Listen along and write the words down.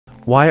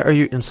Why are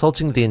you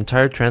insulting the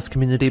entire trans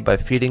community by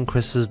feeding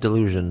Chris's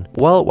delusion?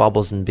 Well,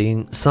 Wobbles and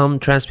Bean, some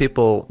trans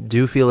people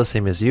do feel the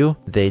same as you.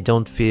 They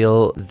don't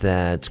feel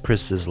that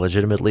Chris is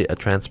legitimately a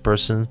trans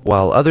person,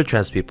 while other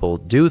trans people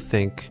do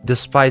think,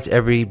 despite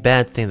every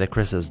bad thing that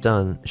Chris has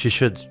done, she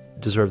should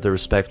deserve the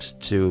respect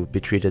to be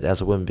treated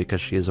as a woman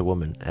because she is a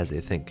woman, as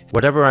they think.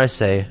 Whatever I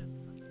say,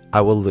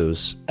 I will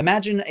lose.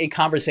 Imagine a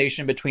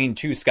conversation between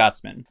two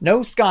Scotsmen.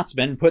 No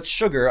Scotsman puts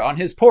sugar on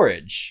his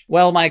porridge.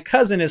 Well, my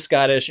cousin is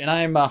Scottish, and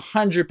I'm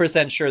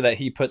 100% sure that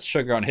he puts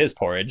sugar on his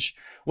porridge.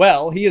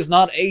 Well, he is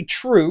not a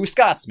true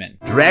Scotsman.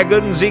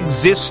 Dragons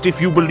exist if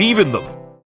you believe in them.